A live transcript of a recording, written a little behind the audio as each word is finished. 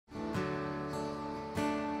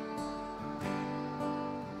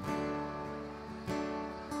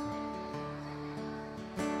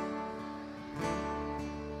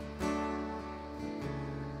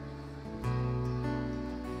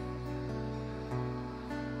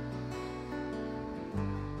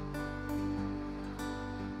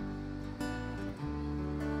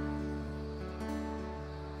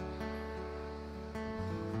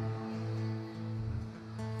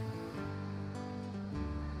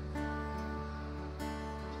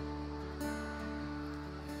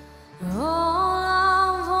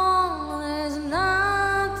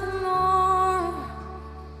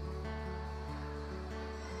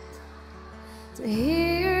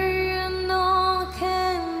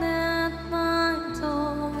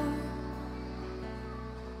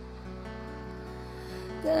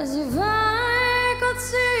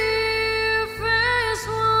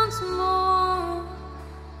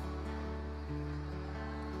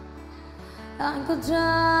I could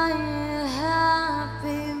die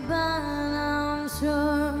happy, but I'm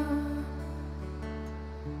sure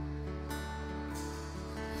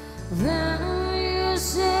when you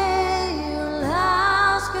say your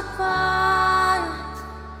last goodbye,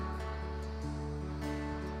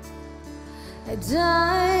 I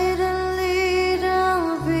died a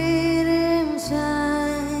little bit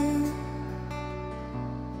inside.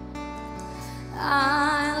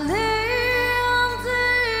 I lay on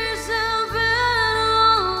this bed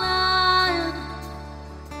all night,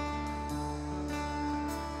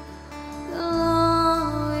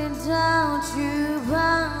 alone without you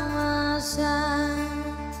by my side.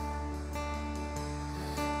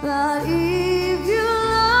 But if you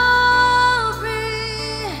love me,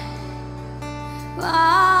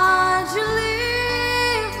 why'd you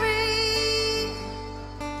leave me?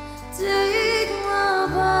 Take my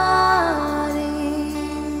body,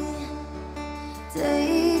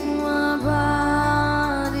 take my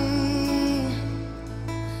body.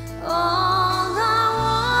 All I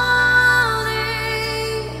want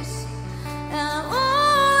is, and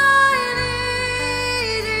all I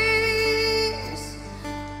need is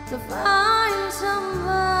to find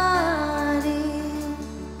somebody.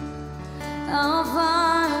 I'll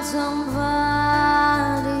find somebody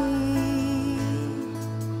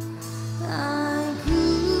like you.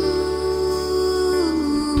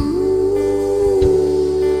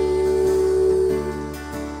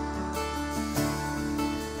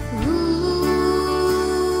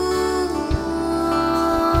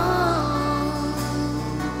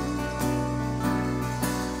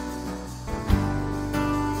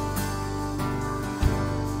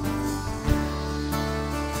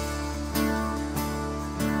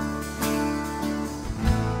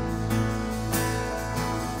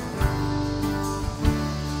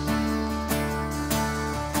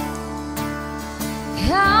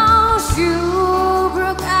 Cause you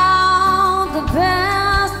broke out the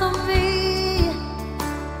best of me,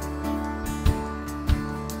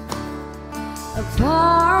 a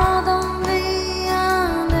part of me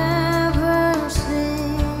I never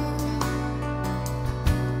seen.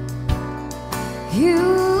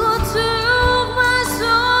 You